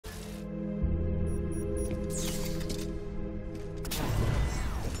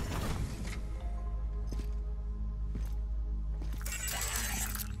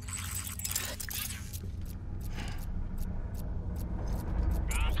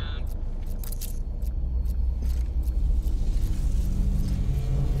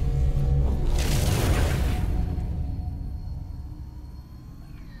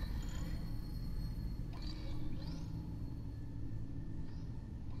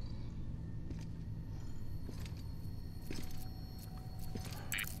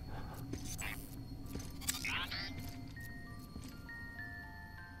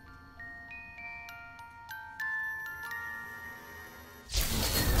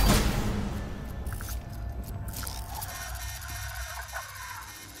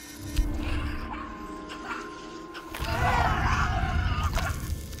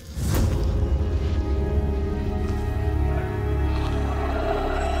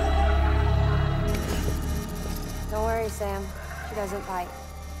Sam. She doesn't bite.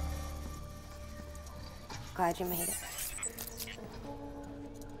 Glad you made it.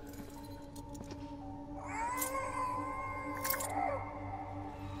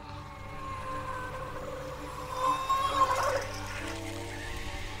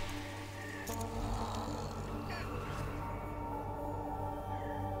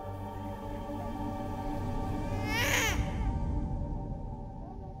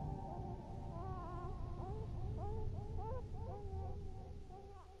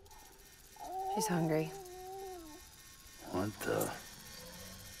 She's hungry. What the?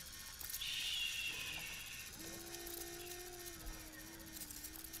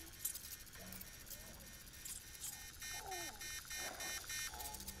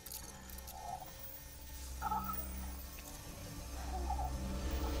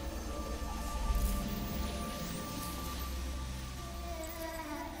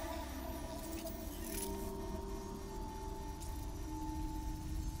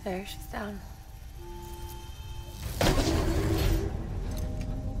 There, she's down.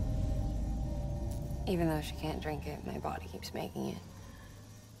 Even though she can't drink it, my body keeps making it.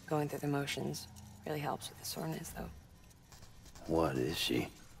 Going through the motions really helps with the soreness, though. What is she?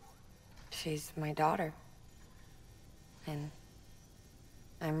 She's my daughter. And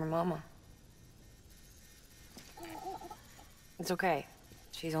I'm her mama. It's okay.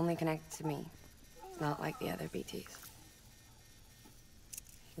 She's only connected to me, not like the other BTs. You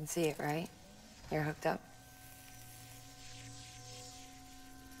can see it, right? You're hooked up.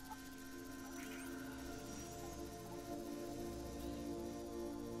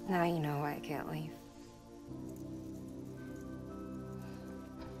 Now you know why I can't leave.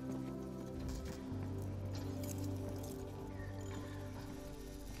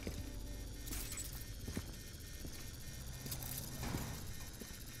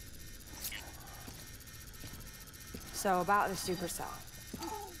 So about the supercell.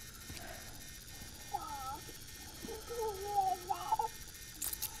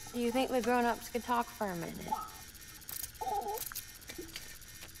 Do you think the grown-ups could talk for a minute?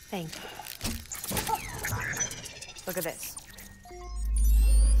 Thank you. Look at this.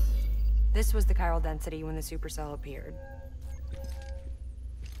 This was the chiral density when the supercell appeared.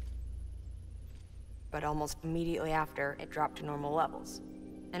 But almost immediately after, it dropped to normal levels.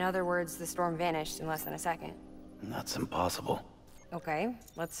 In other words, the storm vanished in less than a second. That's impossible. Okay,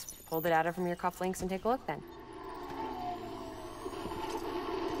 let's pull the data from your cufflinks and take a look then.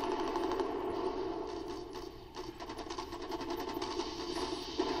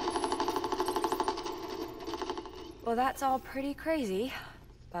 Well, that's all pretty crazy,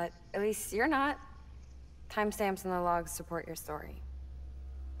 but at least you're not. Timestamps in the logs support your story.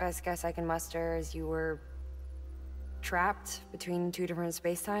 Best guess I can muster is you were trapped between two different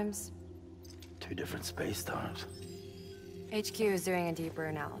spacetimes. Two different space-times. HQ is doing a deeper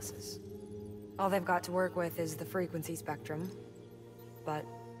analysis. All they've got to work with is the frequency spectrum, but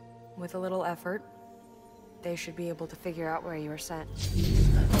with a little effort, they should be able to figure out where you were sent.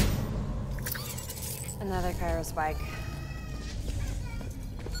 Another chiral spike.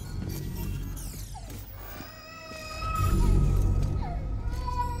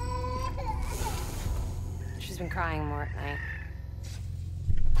 She's been crying more at night.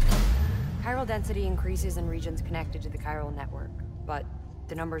 Chiral density increases in regions connected to the chiral network, but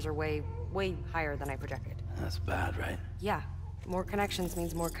the numbers are way higher than I projected. That's bad, right? Yeah, more connections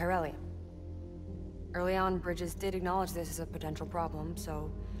means more chiralium. Early on, Bridges did acknowledge this as a potential problem,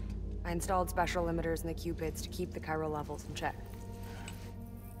 so I installed special limiters in the Cupids to keep the chiral levels in check.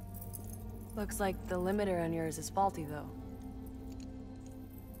 Looks like the limiter on yours is faulty, though.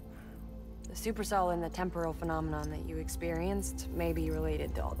 The supercell and the temporal phenomenon that you experienced may be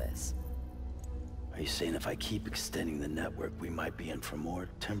related to all this. Are you saying if I keep extending the network, we might be in for more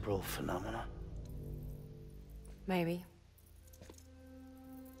temporal phenomena? Maybe.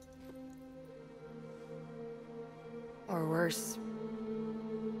 Or worse,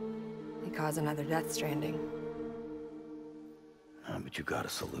 they cause another death stranding. But you got a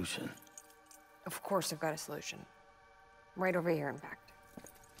solution. Of course I've got a solution. Right over here, in fact.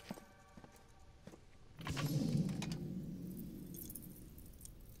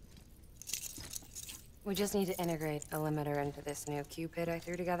 We just need to integrate a limiter into this new Cupid I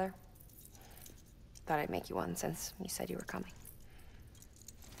threw together. Thought I'd make you one since you said you were coming.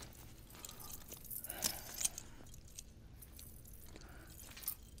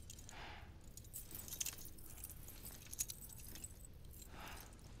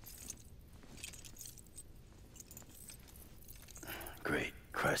 Great.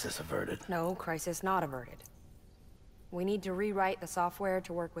 Crisis averted. No, crisis not averted. We need to rewrite the software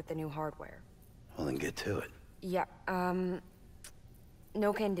to work with the new hardware. Well, then get to it. Yeah,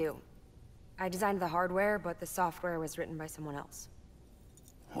 no can do. I designed the hardware, but the software was written by someone else.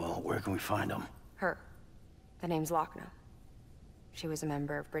 Well, where can we find them? Her. The name's Lochner. She was a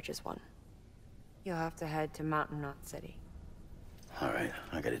member of Bridges 1. You'll have to head to Mountain Knot City. All right,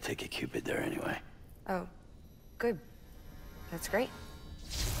 I gotta take a Cupid there anyway. Oh, good. That's great.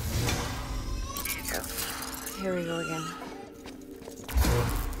 Here we go again.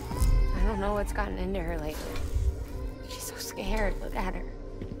 I don't know what's gotten into her lately. She's so scared. Look at her.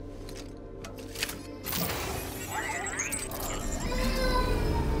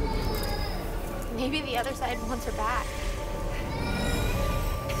 Maybe the other side wants her back.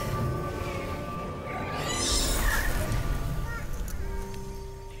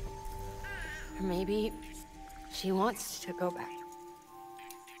 Or maybe she wants to go back.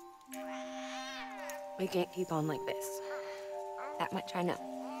 We can't keep on like this. That much I know.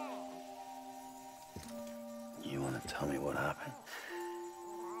 You wanna tell me what happened?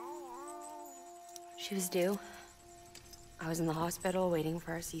 She was due. I was in the hospital waiting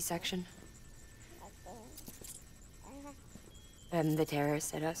for a C-section. And the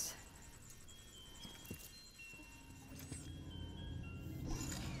terrorists hit us.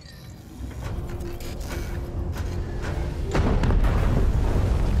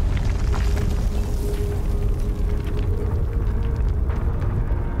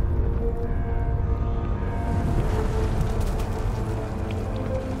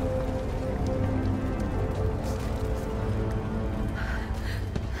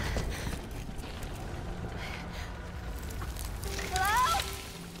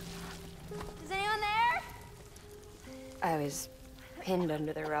 I was pinned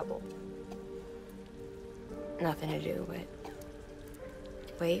under the rubble. Nothing to do but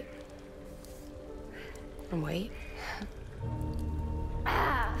wait and wait.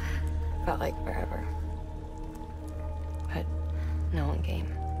 Felt like forever. But no one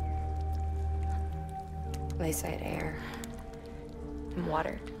came. They said air and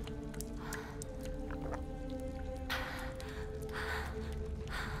water.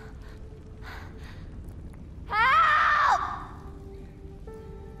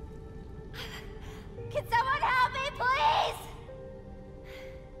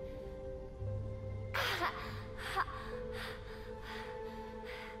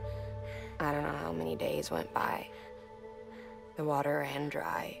 I don't know how many days went by. The water ran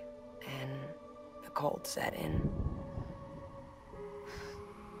dry, and the cold set in.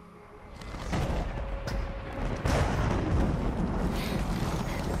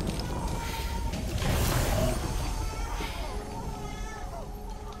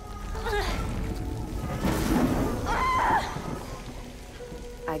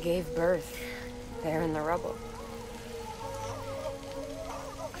 I gave birth there in the rubble.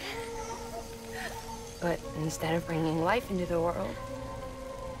 But instead of bringing life into the world,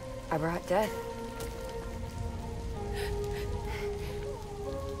 I brought death.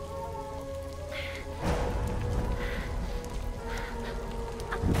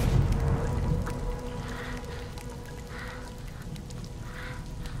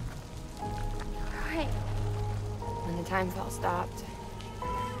 Right. When the time fell stopped,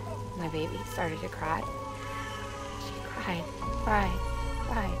 my baby started to cry. She cried, cried,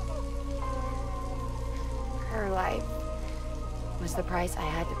 cried. Her life was the price I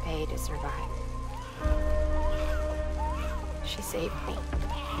had to pay to survive. She saved me.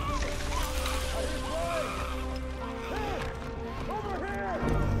 Over here!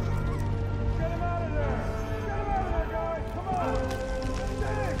 Get him out of there! Get him out of there, guys! Come on! Stranding!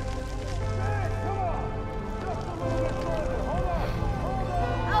 Stranding! Come on! Just a little bit further! Hold on! Hold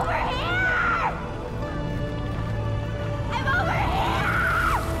on! Over here! I'm over here!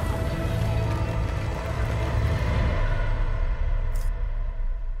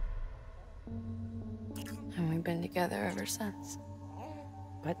 And we've been together ever since.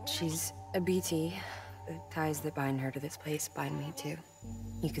 But she's a BT. The ties that bind her to this place bind me too.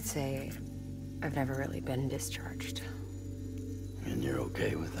 You could say I've never really been discharged. And you're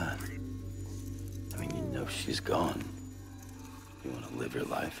okay with that? I mean, you know she's gone. You want to live your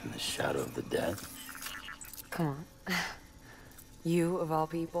life in the shadow of the dead? Come on. You, of all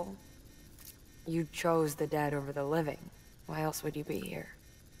people, you chose the dead over the living. Why else would you be here?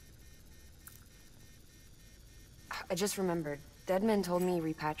 I just remembered. Dead men told me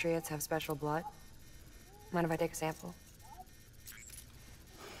repatriates have special blood. Mind if I take a sample?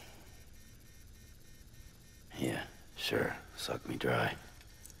 Yeah, sure. Suck me dry.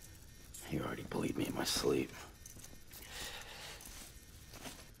 You already bleed me in my sleep.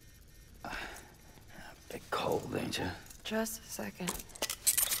 Bit cold, ain't you? Just a second.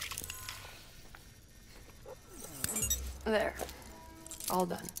 There. All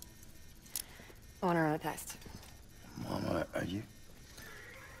done. I want to run a test. Mama, are you...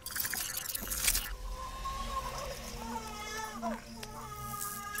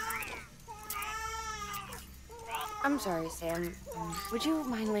 I'm sorry, Sam. Would you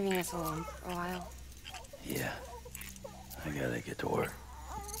mind leaving us alone for a while? Yeah. I gotta get to work.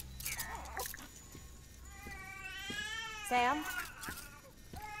 Sam?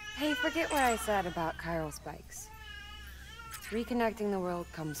 Hey, forget what I said about chiral spikes. Reconnecting the world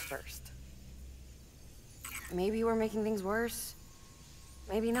comes first. Maybe we're making things worse.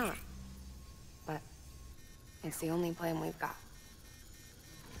 Maybe not. But it's the only plan we've got.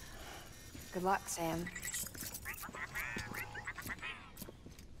 Good luck, Sam.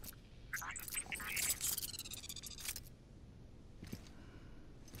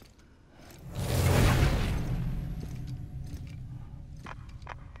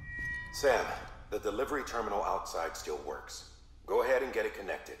 Sam, the delivery terminal outside still works. Go ahead and get it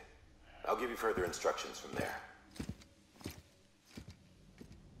connected. I'll give you further instructions from there.